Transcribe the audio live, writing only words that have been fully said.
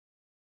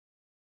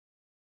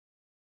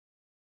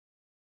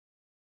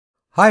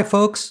Hi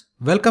folks,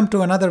 welcome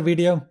to another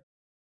video.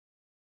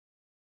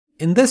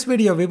 In this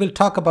video we will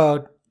talk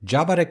about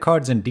Java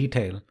records in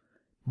detail,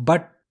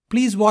 but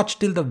please watch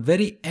till the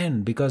very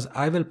end because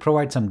I will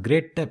provide some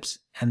great tips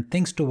and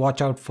things to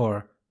watch out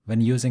for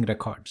when using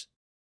records.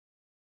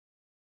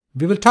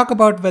 We will talk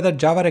about whether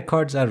Java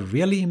records are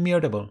really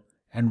immutable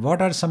and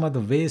what are some of the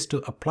ways to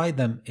apply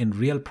them in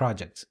real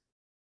projects.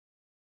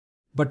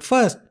 But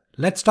first,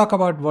 let's talk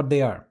about what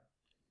they are.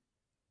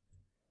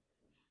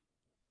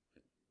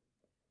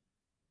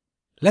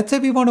 Let's say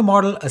we want to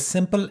model a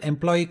simple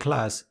employee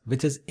class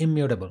which is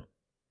immutable.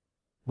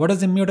 What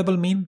does immutable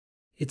mean?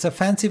 It's a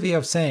fancy way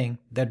of saying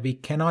that we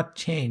cannot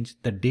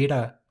change the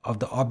data of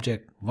the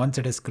object once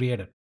it is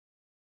created.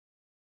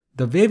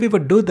 The way we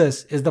would do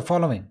this is the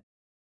following.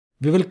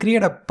 We will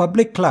create a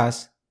public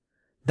class,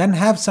 then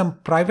have some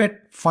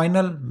private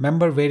final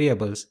member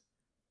variables,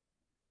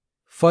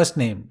 first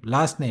name,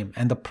 last name,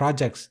 and the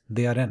projects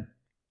they are in.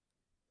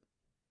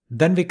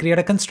 Then we create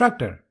a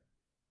constructor.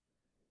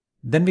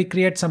 Then we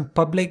create some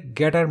public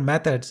getter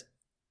methods.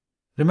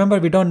 Remember,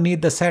 we don't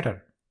need the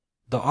setter.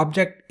 The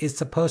object is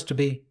supposed to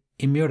be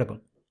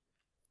immutable.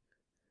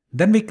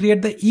 Then we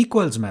create the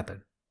equals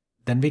method.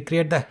 Then we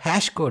create the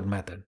hash code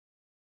method.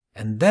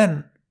 And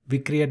then we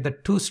create the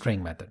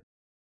toString method.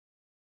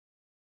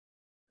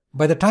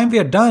 By the time we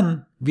are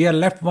done, we are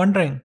left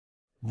wondering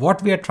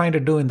what we are trying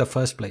to do in the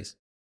first place.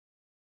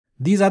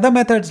 These other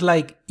methods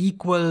like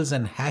equals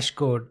and hash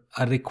code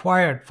are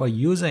required for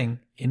using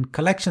in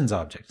collections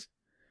objects.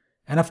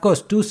 And of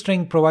course,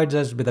 toString provides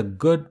us with a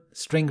good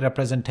string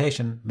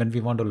representation when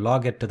we want to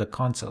log it to the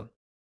console.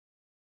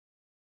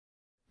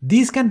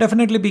 These can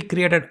definitely be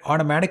created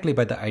automatically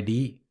by the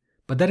IDE,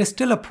 but there is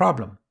still a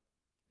problem.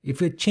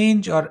 If we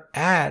change or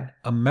add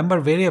a member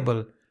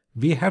variable,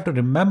 we have to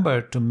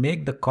remember to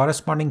make the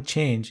corresponding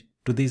change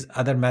to these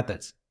other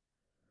methods.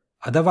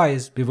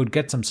 Otherwise, we would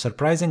get some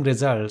surprising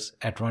results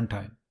at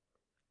runtime.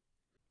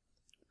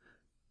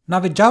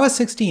 Now with Java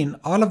 16,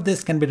 all of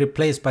this can be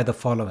replaced by the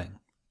following.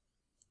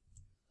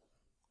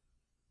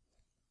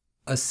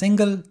 A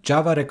single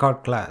Java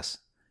record class.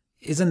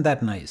 Isn't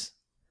that nice?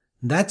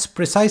 That's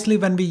precisely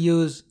when we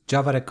use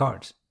Java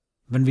records,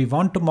 when we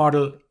want to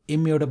model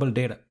immutable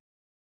data.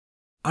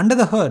 Under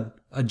the hood,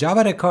 a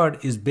Java record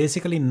is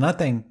basically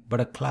nothing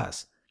but a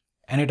class,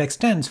 and it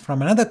extends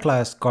from another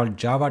class called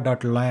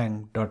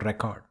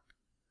java.lang.record.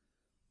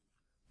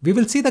 We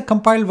will see the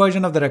compiled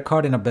version of the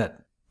record in a bit,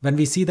 when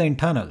we see the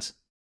internals.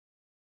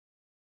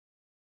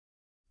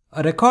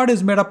 A record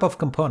is made up of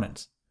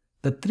components.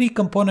 The three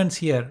components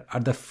here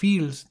are the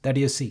fields that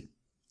you see,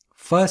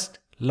 first,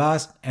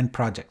 last, and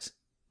projects,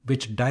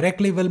 which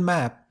directly will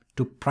map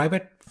to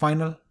private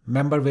final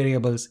member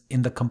variables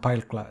in the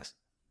compiled class.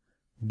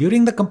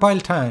 During the compile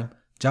time,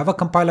 Java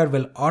compiler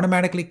will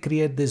automatically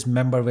create these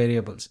member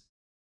variables.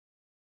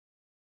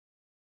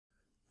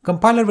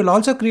 Compiler will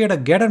also create a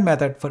getter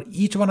method for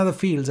each one of the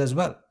fields as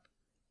well.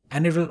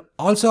 And it will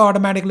also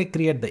automatically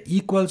create the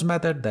equals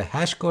method, the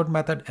hash code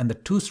method, and the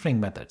toString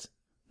methods.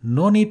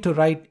 No need to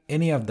write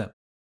any of them.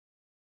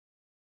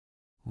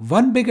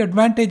 One big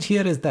advantage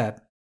here is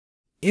that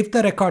if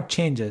the record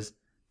changes,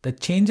 the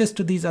changes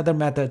to these other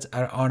methods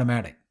are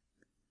automatic.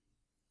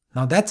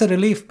 Now that's a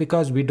relief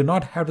because we do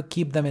not have to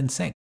keep them in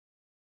sync.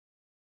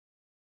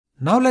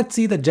 Now let's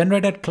see the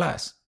generated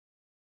class.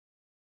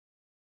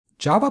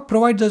 Java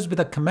provides us with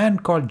a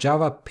command called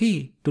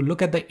javap to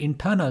look at the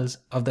internals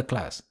of the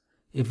class.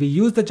 If we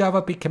use the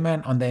javap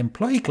command on the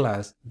employee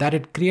class that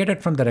it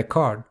created from the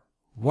record,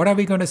 what are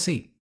we going to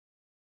see?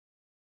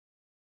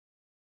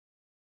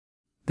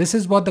 This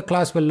is what the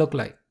class will look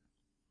like.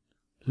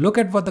 Look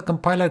at what the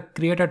compiler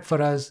created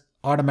for us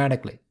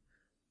automatically.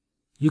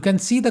 You can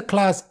see the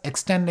class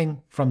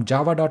extending from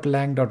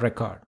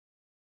java.lang.record.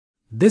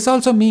 This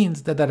also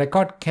means that the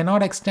record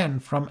cannot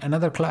extend from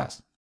another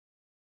class.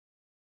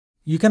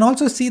 You can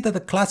also see that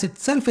the class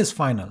itself is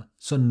final,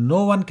 so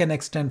no one can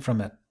extend from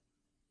it.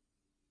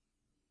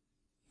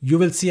 You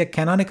will see a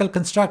canonical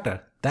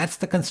constructor. That's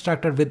the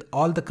constructor with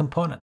all the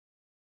components.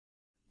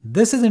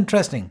 This is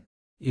interesting.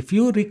 If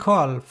you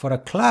recall, for a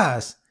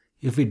class,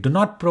 if we do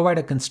not provide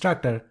a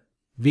constructor,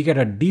 we get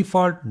a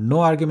default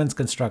no arguments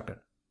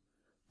constructor.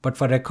 But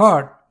for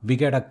record, we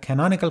get a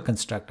canonical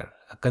constructor,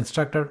 a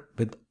constructor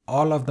with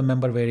all of the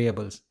member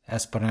variables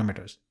as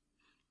parameters.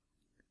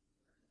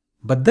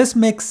 But this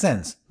makes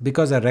sense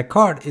because a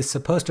record is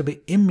supposed to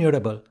be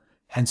immutable,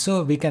 and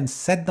so we can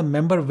set the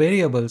member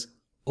variables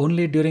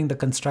only during the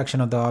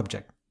construction of the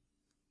object,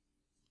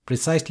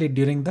 precisely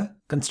during the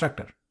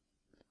constructor.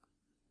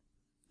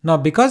 Now,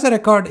 because a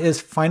record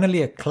is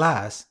finally a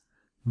class,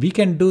 we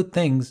can do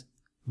things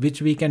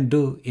which we can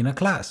do in a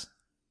class.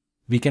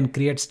 We can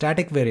create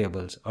static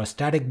variables or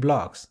static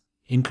blocks,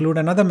 include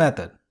another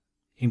method,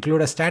 include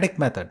a static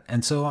method,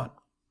 and so on.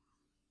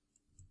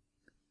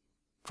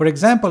 For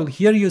example,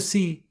 here you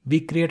see we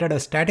created a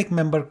static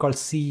member called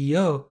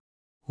CEO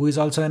who is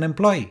also an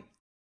employee.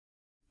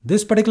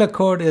 This particular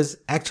code is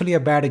actually a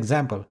bad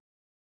example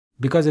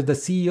because if the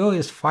CEO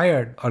is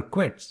fired or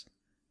quits,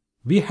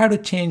 we have to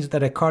change the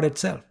record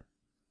itself.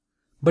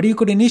 But you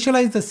could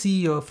initialize the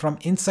CEO from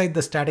inside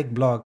the static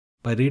block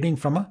by reading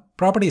from a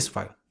properties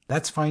file.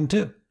 That's fine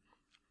too.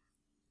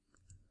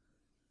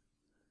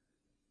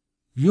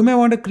 You may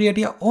want to create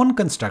your own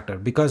constructor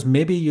because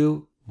maybe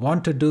you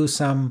want to do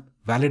some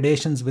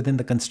validations within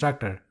the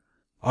constructor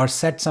or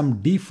set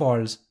some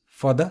defaults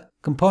for the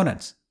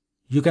components.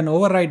 You can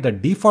override the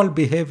default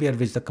behavior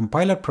which the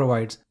compiler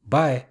provides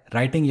by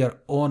writing your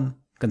own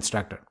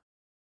constructor.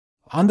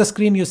 On the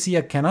screen you see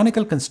a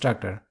canonical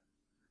constructor,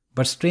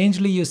 but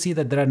strangely you see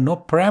that there are no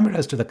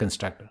parameters to the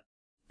constructor.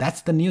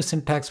 That's the new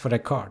syntax for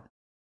record.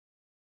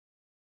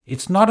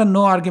 It's not a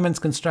no arguments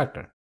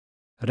constructor.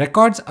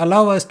 Records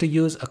allow us to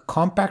use a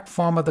compact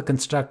form of the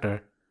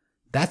constructor.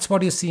 That's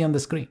what you see on the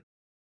screen.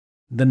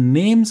 The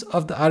names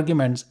of the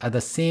arguments are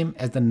the same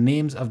as the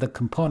names of the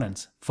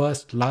components,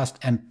 first, last,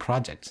 and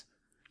projects.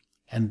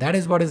 And that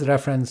is what is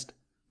referenced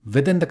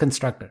within the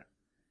constructor.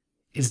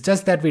 It's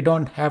just that we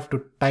don't have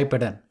to type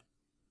it in.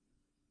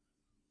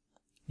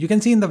 You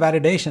can see in the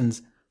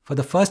validations for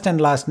the first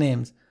and last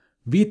names,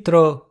 we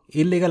throw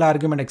illegal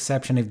argument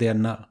exception if they are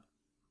null.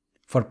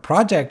 For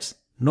projects,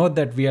 note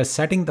that we are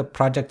setting the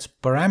project's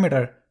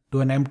parameter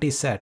to an empty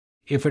set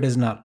if it is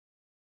null.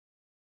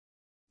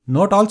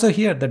 Note also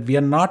here that we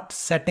are not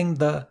setting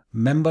the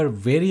member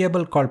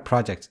variable called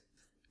projects.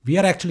 We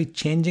are actually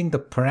changing the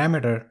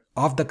parameter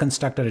of the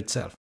constructor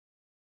itself.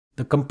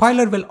 The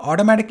compiler will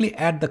automatically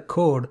add the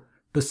code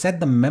to set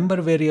the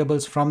member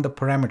variables from the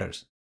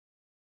parameters.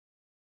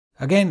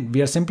 Again,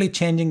 we are simply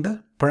changing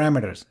the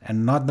parameters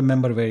and not the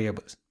member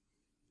variables.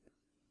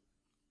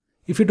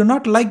 If you do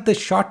not like the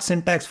short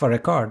syntax for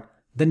record,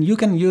 then you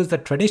can use the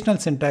traditional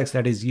syntax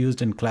that is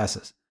used in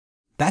classes.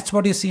 That's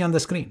what you see on the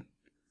screen.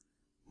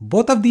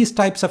 Both of these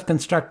types of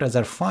constructors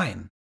are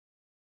fine,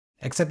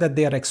 except that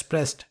they are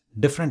expressed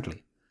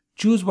differently.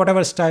 Choose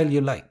whatever style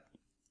you like.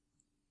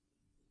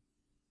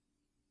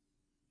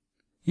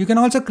 You can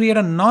also create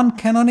a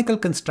non-canonical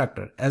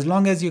constructor as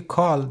long as you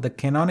call the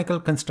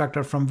canonical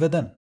constructor from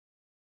within.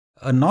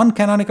 A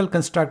non-canonical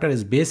constructor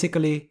is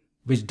basically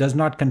which does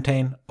not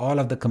contain all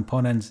of the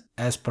components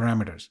as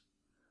parameters.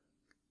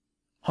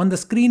 On the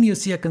screen you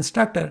see a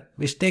constructor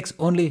which takes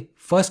only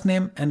first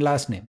name and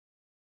last name.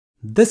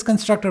 This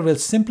constructor will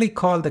simply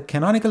call the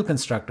canonical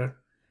constructor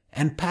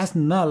and pass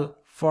null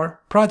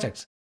for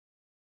projects.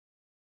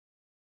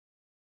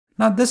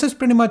 Now this is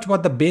pretty much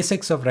what the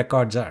basics of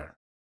records are,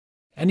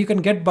 and you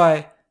can get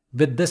by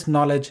with this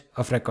knowledge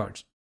of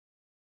records.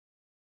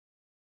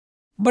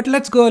 But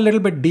let's go a little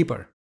bit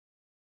deeper.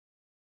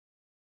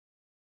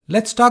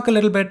 Let's talk a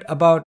little bit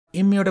about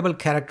immutable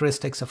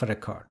characteristics of a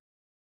record.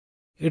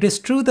 It is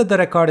true that the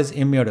record is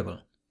immutable,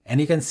 and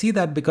you can see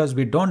that because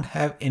we don't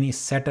have any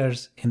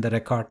setters in the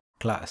record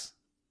class.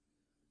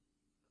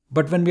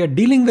 But when we are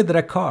dealing with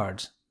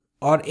records,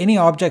 or any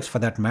objects for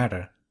that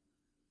matter,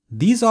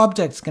 these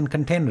objects can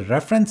contain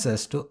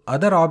references to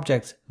other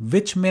objects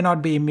which may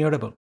not be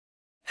immutable,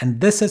 and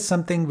this is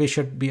something we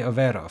should be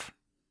aware of.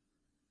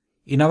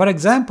 In our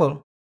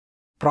example,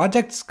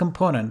 project's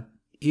component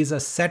is a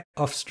set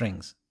of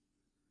strings.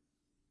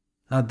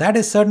 Now that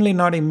is certainly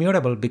not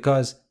immutable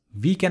because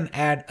we can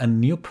add a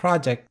new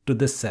project to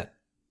this set.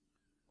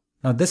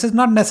 Now this is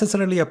not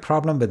necessarily a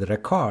problem with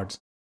records,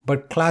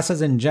 but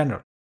classes in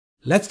general.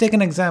 Let's take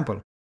an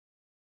example.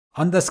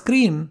 On the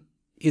screen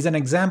is an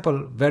example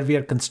where we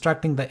are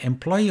constructing the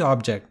employee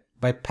object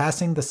by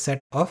passing the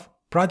set of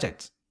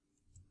projects.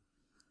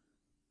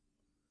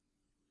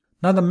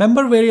 Now the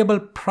member variable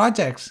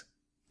projects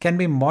can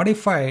be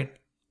modified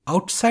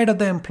outside of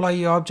the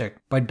employee object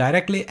by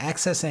directly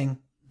accessing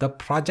the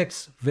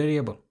projects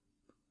variable.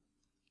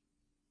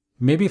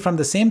 Maybe from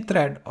the same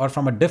thread or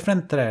from a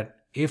different thread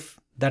if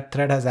that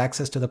thread has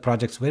access to the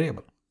projects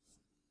variable.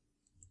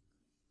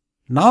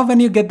 Now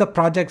when you get the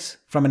projects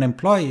from an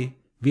employee,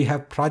 we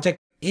have project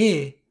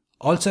A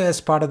also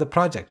as part of the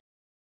project.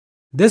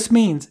 This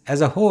means as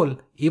a whole,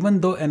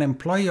 even though an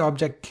employee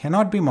object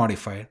cannot be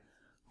modified,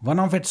 one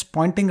of its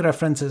pointing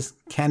references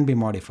can be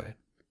modified.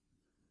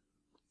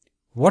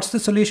 What's the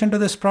solution to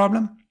this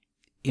problem?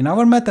 In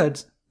our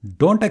methods,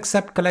 don't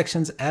accept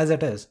collections as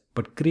it is,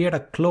 but create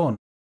a clone.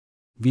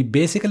 We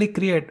basically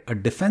create a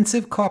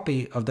defensive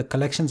copy of the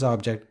collections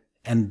object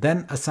and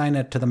then assign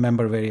it to the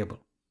member variable.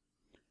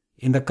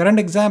 In the current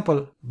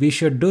example, we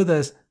should do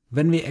this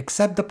when we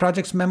accept the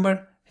project's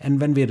member and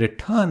when we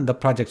return the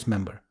project's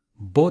member,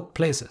 both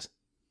places.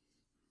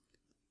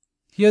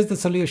 Here's the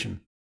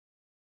solution.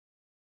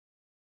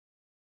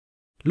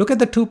 Look at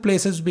the two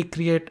places we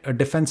create a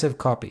defensive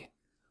copy.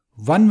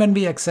 One when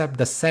we accept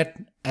the set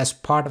as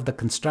part of the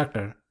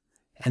constructor,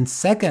 and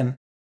second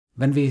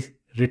when we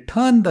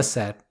return the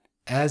set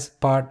as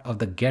part of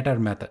the getter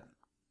method.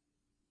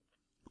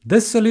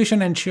 This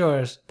solution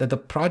ensures that the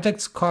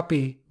project's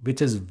copy,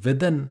 which is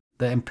within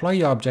the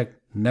employee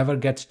object, never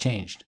gets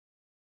changed.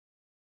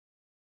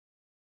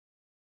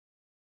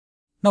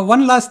 Now,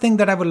 one last thing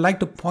that I would like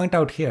to point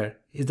out here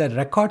is that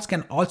records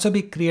can also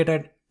be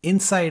created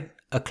inside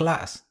a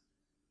class.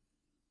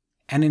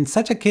 And in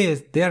such a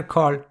case, they are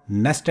called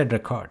nested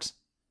records.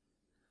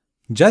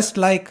 Just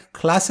like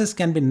classes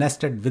can be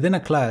nested within a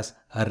class,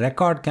 a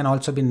record can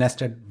also be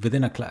nested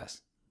within a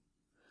class.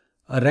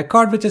 A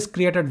record which is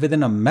created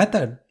within a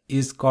method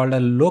is called a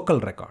local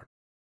record.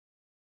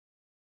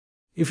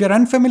 If you're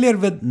unfamiliar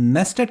with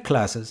nested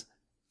classes,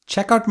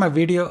 check out my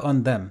video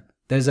on them.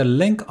 There's a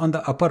link on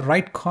the upper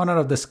right corner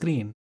of the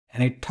screen,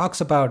 and it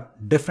talks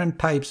about different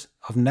types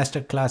of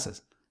nested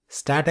classes,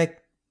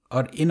 static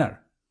or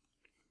inner.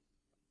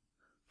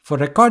 For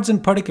records in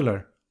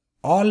particular,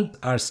 all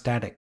are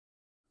static.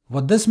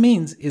 What this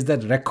means is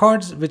that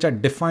records which are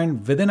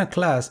defined within a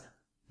class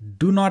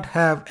do not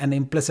have an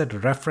implicit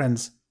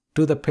reference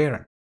to the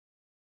parent.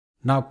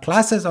 Now,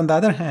 classes, on the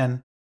other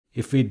hand,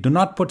 if we do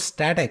not put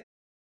static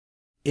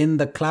in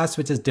the class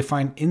which is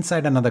defined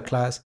inside another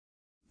class,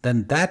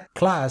 then that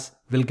class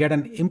will get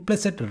an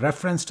implicit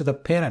reference to the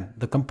parent.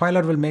 The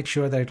compiler will make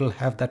sure that it will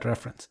have that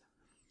reference.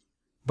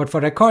 But for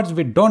records,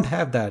 we don't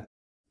have that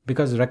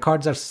because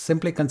records are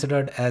simply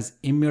considered as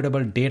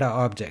immutable data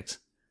objects.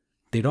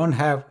 They don't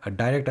have a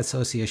direct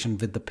association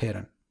with the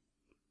parent.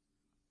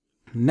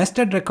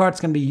 Nested records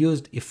can be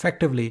used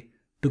effectively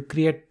to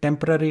create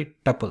temporary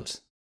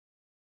tuples.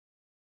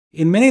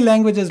 In many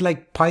languages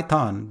like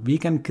Python, we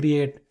can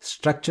create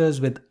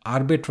structures with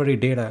arbitrary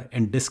data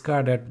and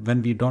discard it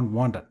when we don't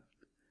want it.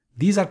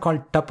 These are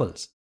called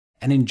tuples.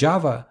 And in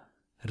Java,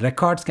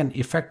 records can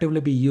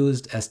effectively be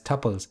used as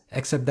tuples,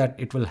 except that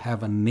it will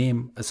have a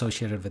name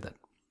associated with it.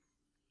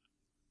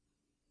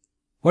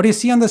 What you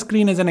see on the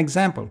screen is an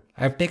example.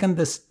 I've taken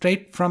this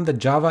straight from the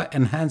Java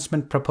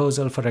enhancement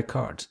proposal for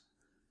records.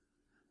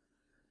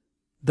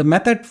 The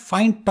method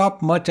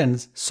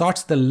findTopMerchants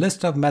sorts the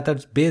list of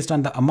methods based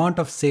on the amount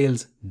of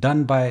sales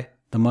done by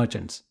the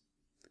merchants.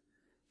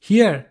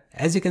 Here,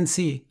 as you can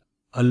see,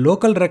 a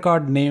local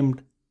record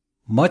named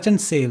merchant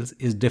sales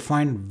is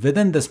defined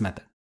within this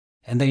method,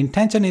 and the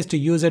intention is to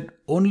use it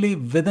only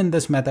within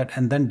this method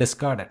and then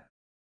discard it.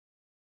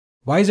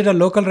 Why is it a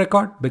local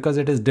record? Because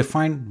it is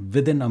defined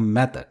within a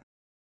method.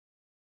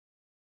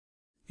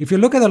 If you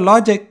look at the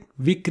logic,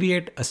 we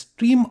create a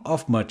stream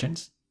of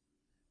merchants,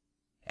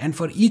 and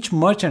for each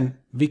merchant,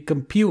 we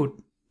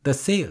compute the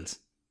sales.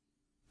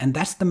 And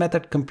that's the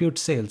method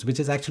computeSales, which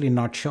is actually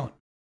not shown.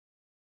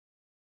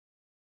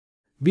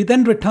 We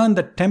then return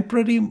the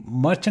temporary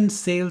merchant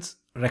sales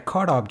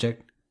record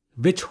object,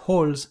 which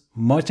holds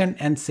merchant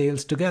and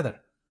sales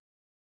together.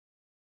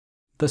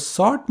 The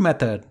sort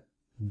method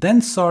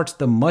then sorts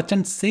the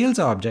merchant sales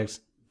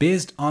objects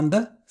based on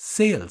the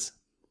sales.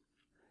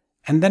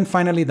 And then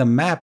finally, the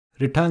map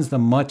returns the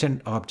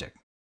merchant object.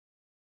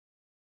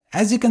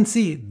 As you can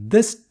see,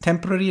 this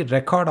temporary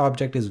record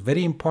object is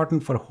very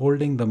important for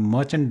holding the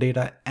merchant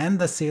data and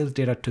the sales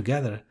data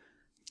together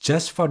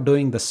just for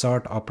doing the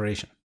sort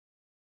operation.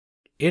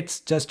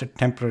 It's just a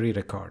temporary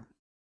record.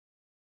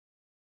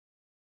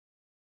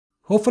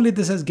 Hopefully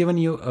this has given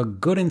you a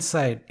good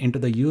insight into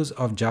the use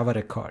of Java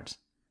records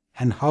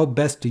and how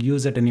best to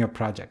use it in your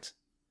projects.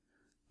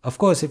 Of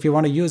course, if you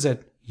want to use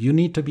it, you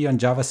need to be on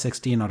Java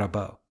 16 or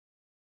above.